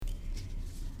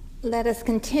Let us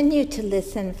continue to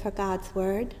listen for God's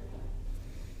word.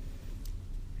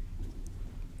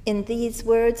 In these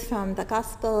words from the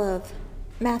Gospel of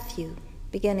Matthew,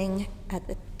 beginning at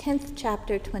the 10th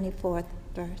chapter, 24th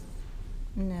verse.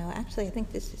 No, actually, I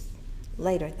think this is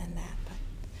later than that,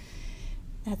 but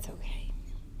that's okay.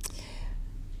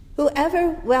 Whoever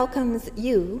welcomes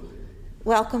you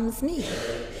welcomes me,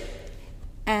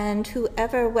 and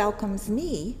whoever welcomes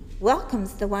me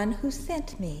welcomes the one who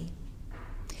sent me.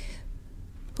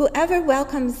 Whoever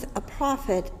welcomes a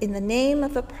prophet in the name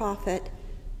of a prophet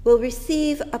will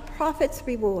receive a prophet's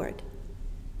reward.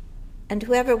 And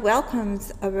whoever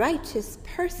welcomes a righteous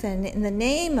person in the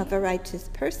name of a righteous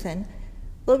person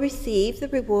will receive the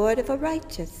reward of a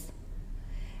righteous.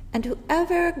 And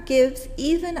whoever gives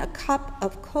even a cup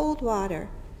of cold water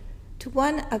to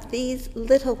one of these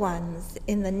little ones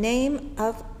in the name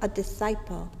of a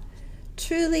disciple,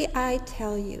 truly I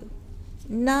tell you,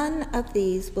 none of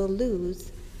these will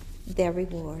lose their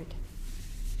reward.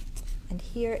 And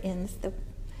here ends the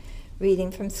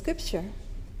reading from Scripture.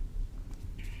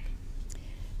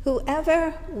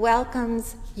 Whoever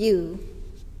welcomes you.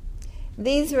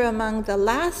 These are among the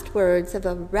last words of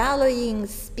a rallying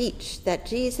speech that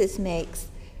Jesus makes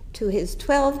to his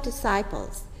 12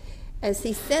 disciples as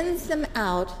he sends them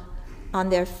out on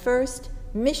their first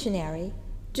missionary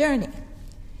journey.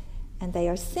 And they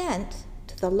are sent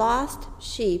to the lost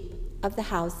sheep of the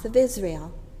house of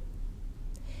Israel.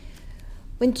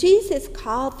 When Jesus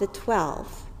called the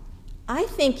 12, I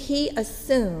think he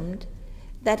assumed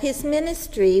that his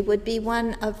ministry would be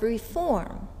one of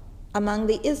reform among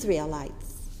the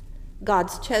Israelites,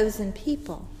 God's chosen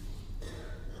people.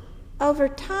 Over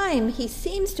time, he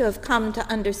seems to have come to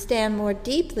understand more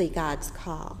deeply God's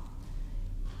call.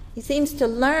 He seems to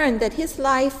learn that his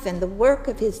life and the work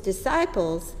of his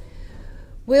disciples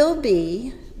will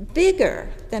be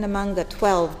bigger than among the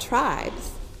 12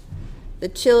 tribes, the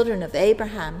children of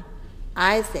Abraham,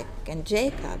 Isaac, and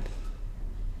Jacob,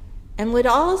 and would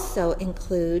also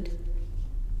include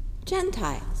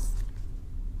Gentiles.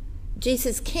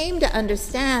 Jesus came to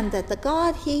understand that the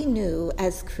God he knew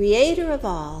as creator of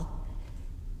all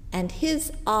and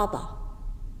his Abba,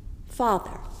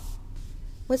 Father,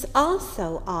 was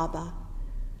also Abba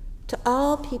to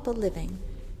all people living.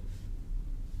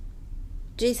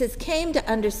 Jesus came to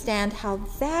understand how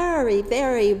very,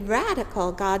 very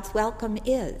radical God's welcome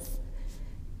is,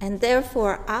 and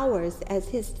therefore ours as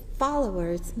his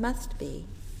followers must be.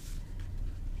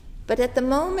 But at the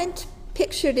moment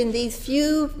pictured in these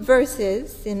few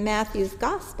verses in Matthew's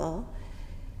Gospel,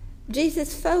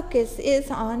 Jesus' focus is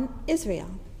on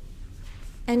Israel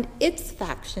and its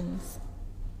factions,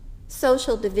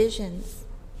 social divisions,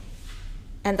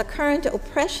 and the current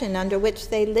oppression under which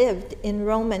they lived in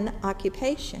Roman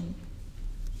occupation.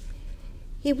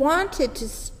 He wanted to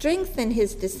strengthen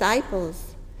his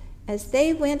disciples as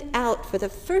they went out for the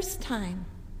first time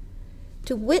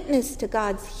to witness to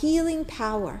God's healing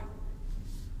power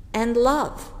and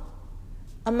love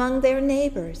among their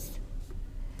neighbors,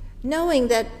 knowing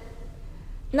that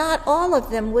not all of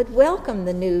them would welcome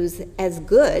the news as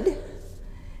good,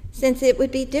 since it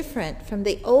would be different from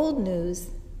the old news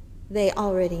they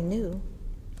already knew.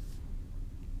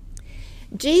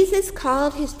 Jesus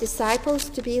called his disciples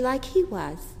to be like he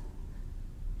was,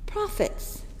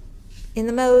 prophets in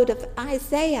the mode of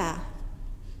Isaiah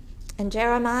and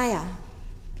Jeremiah,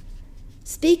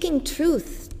 speaking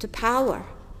truth to power,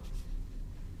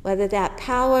 whether that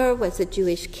power was a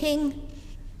Jewish king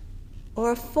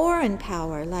or a foreign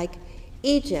power like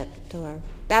Egypt or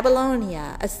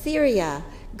Babylonia, Assyria,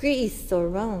 Greece, or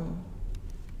Rome.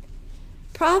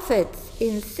 Prophets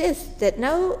insist that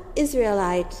no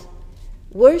Israelite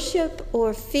worship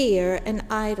or fear an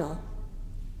idol,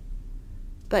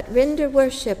 but render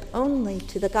worship only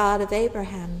to the God of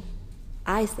Abraham,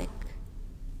 Isaac,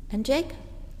 and Jacob,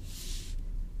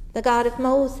 the God of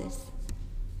Moses,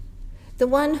 the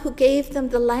one who gave them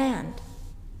the land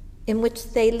in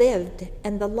which they lived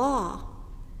and the law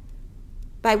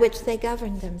by which they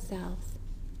governed themselves.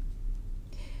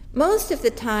 Most of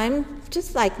the time,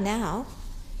 just like now,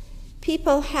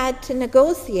 people had to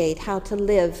negotiate how to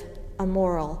live a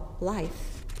moral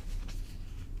life.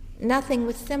 Nothing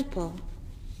was simple.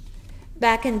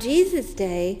 Back in Jesus'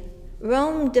 day,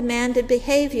 Rome demanded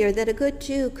behavior that a good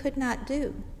Jew could not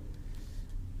do.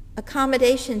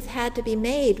 Accommodations had to be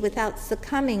made without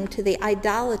succumbing to the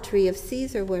idolatry of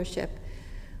Caesar worship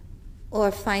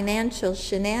or financial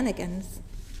shenanigans.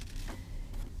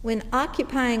 When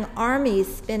occupying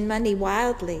armies spend money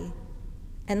wildly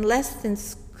and less than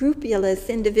scrupulous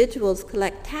individuals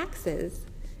collect taxes,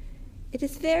 it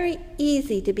is very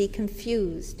easy to be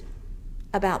confused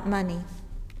about money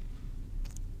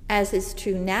As is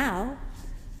true now,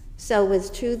 so was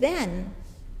true then.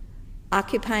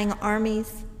 Occupying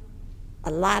armies, a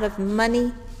lot of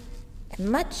money, and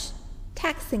much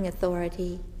taxing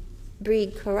authority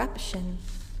breed corruption.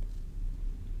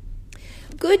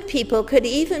 Good people could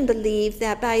even believe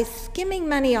that by skimming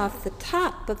money off the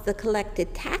top of the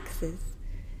collected taxes,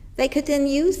 they could then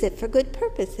use it for good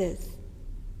purposes,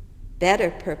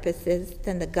 better purposes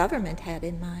than the government had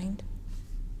in mind.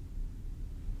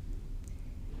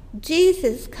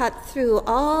 Jesus cut through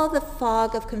all the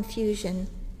fog of confusion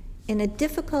in a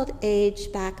difficult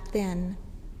age back then,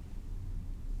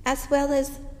 as well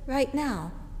as right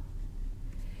now,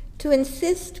 to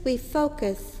insist we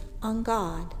focus on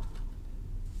God,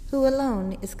 who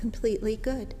alone is completely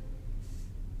good.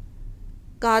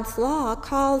 God's law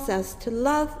calls us to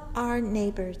love our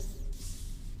neighbors,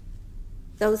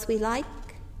 those we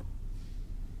like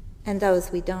and those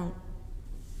we don't.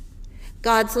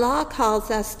 God's law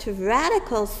calls us to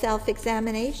radical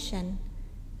self-examination,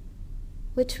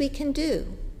 which we can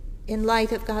do in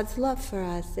light of God's love for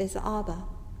us as Abba,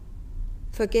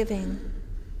 forgiving,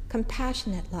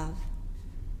 compassionate love.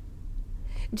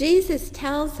 Jesus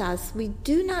tells us we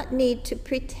do not need to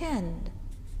pretend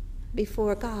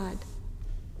before God.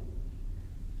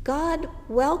 God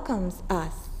welcomes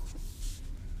us.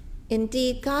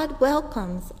 Indeed, God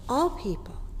welcomes all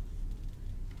people,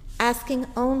 asking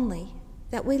only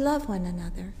that we love one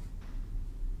another.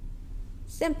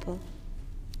 Simple,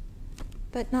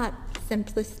 but not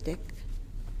simplistic.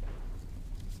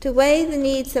 To weigh the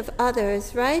needs of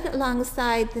others right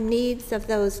alongside the needs of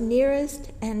those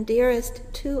nearest and dearest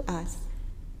to us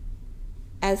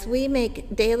as we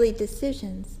make daily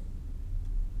decisions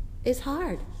is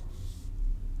hard.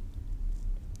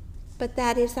 But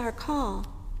that is our call,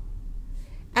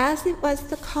 as it was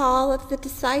the call of the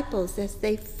disciples as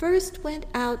they first went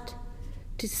out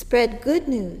to spread good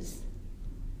news,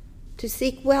 to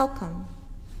seek welcome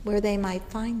where they might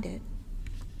find it.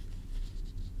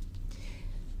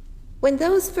 When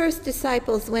those first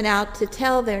disciples went out to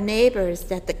tell their neighbors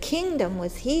that the kingdom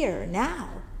was here now,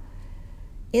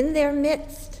 in their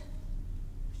midst,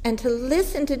 and to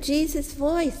listen to Jesus'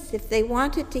 voice if they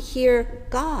wanted to hear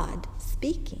God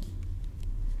speaking,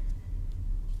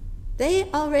 they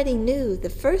already knew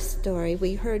the first story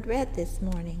we heard read this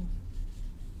morning,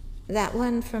 that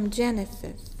one from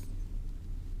Genesis.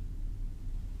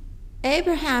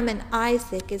 Abraham and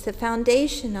Isaac is a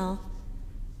foundational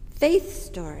faith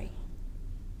story,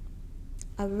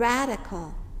 a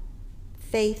radical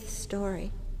faith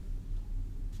story.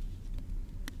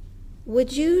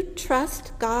 Would you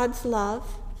trust God's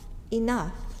love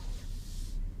enough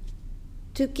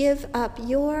to give up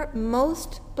your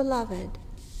most beloved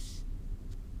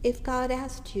if God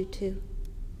asked you to?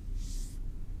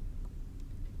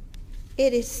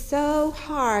 It is so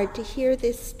hard to hear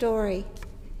this story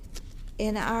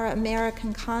in our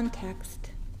American context.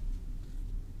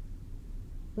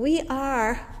 We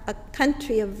are a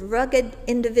country of rugged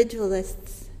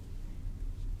individualists.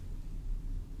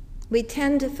 We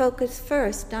tend to focus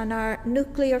first on our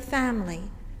nuclear family,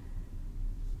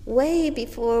 way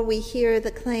before we hear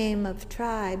the claim of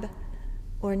tribe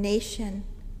or nation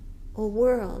or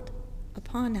world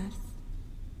upon us.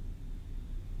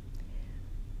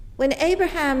 When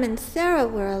Abraham and Sarah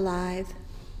were alive,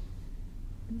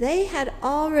 they had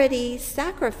already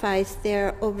sacrificed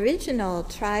their original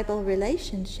tribal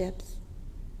relationships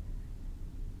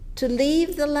to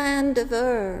leave the land of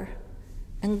Ur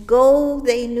and go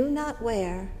they knew not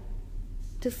where,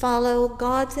 to follow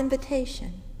God's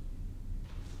invitation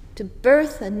to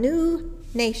birth a new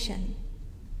nation,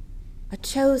 a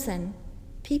chosen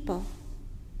people.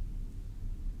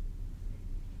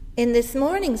 In this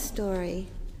morning's story,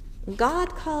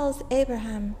 God calls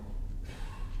Abraham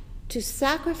to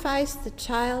sacrifice the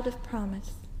child of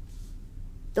promise,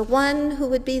 the one who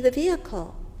would be the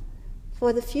vehicle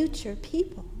for the future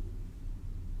people.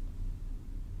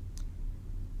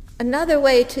 Another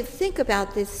way to think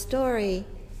about this story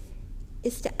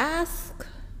is to ask,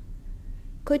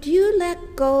 could you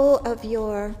let go of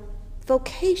your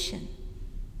vocation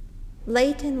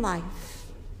late in life,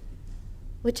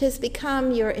 which has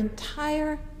become your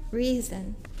entire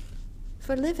reason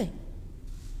for living?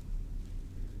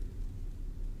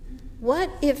 What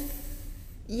if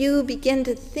you begin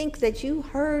to think that you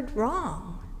heard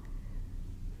wrong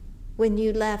when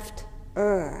you left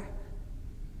Ur,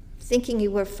 thinking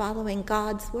you were following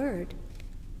God's word?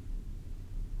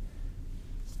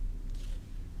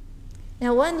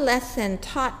 Now, one lesson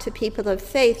taught to people of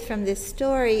faith from this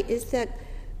story is that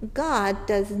God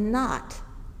does not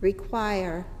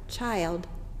require child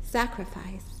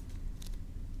sacrifice.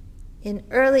 In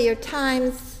earlier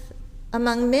times,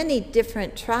 Among many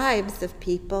different tribes of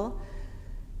people,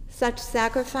 such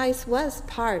sacrifice was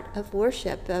part of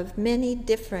worship of many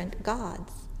different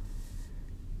gods.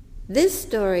 This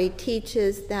story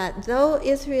teaches that though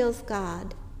Israel's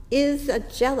God is a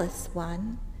jealous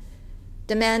one,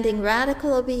 demanding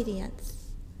radical obedience,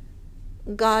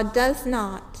 God does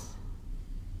not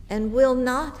and will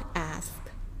not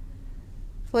ask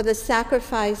for the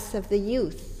sacrifice of the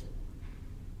youth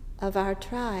of our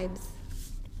tribes.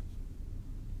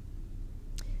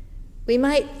 We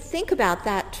might think about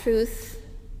that truth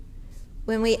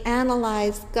when we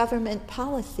analyze government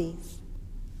policies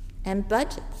and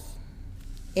budgets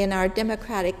in our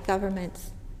democratic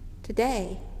governments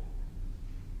today.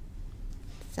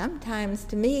 Sometimes,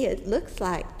 to me, it looks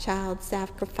like child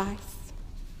sacrifice.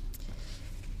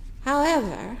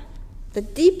 However, the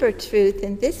deeper truth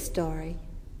in this story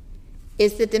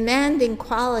is the demanding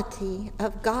quality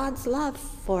of God's love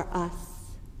for us.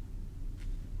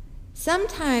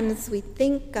 Sometimes we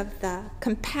think of the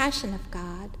compassion of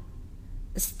God,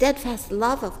 the steadfast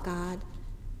love of God,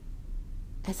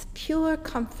 as pure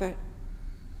comfort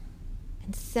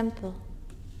and simple,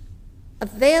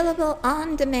 available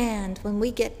on demand when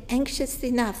we get anxious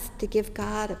enough to give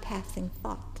God a passing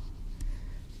thought.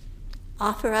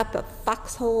 Offer up a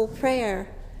foxhole prayer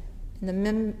in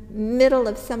the middle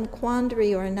of some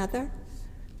quandary or another.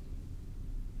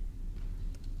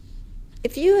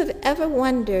 If you have ever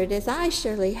wondered, as I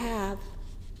surely have,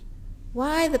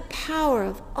 why the power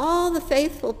of all the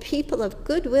faithful people of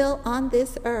goodwill on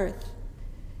this earth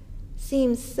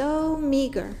seems so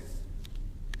meager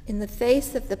in the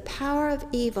face of the power of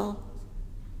evil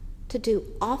to do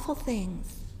awful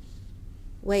things,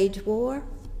 wage war,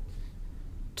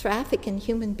 traffic in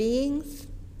human beings,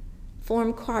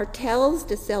 form cartels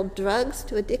to sell drugs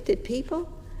to addicted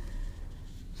people,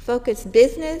 focus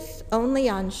business only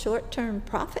on short-term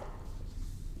profit.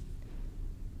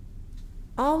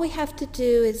 All we have to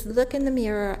do is look in the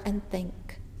mirror and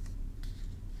think,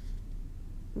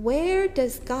 where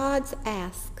does God's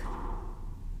ask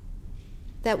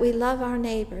that we love our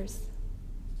neighbors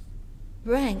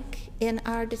rank in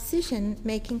our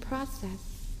decision-making process?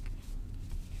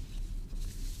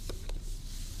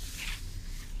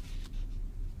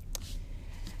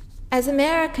 As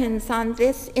Americans on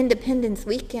this Independence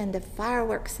Weekend of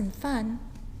fireworks and fun,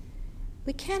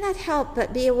 we cannot help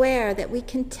but be aware that we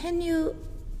continue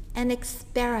an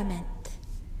experiment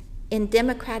in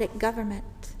democratic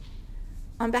government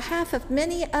on behalf of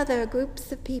many other groups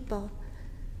of people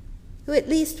who at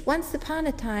least once upon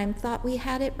a time thought we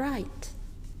had it right.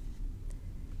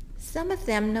 Some of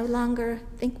them no longer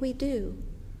think we do.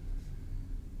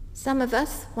 Some of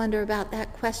us wonder about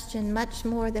that question much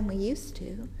more than we used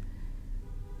to.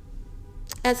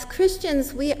 As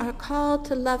Christians, we are called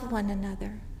to love one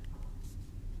another,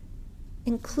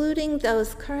 including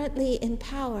those currently in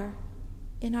power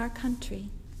in our country.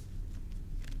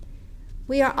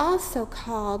 We are also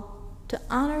called to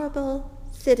honorable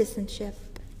citizenship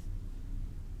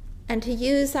and to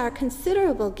use our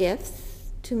considerable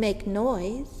gifts to make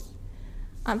noise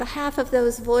on behalf of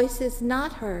those voices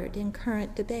not heard in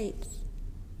current debates.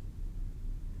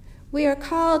 We are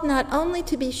called not only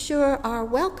to be sure our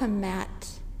welcome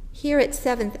mat here at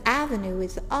 7th Avenue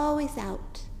is always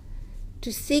out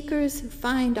to seekers who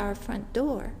find our front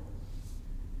door,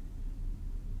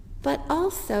 but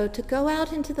also to go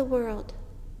out into the world,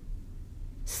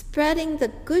 spreading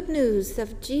the good news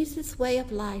of Jesus' way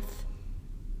of life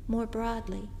more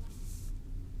broadly.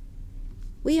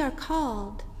 We are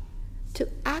called to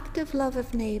active love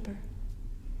of neighbor,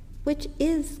 which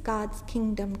is God's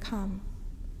kingdom come,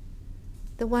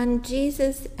 the one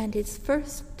Jesus and his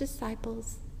first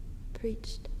disciples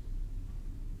preached.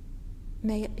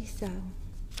 May it be so.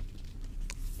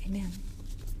 Amen.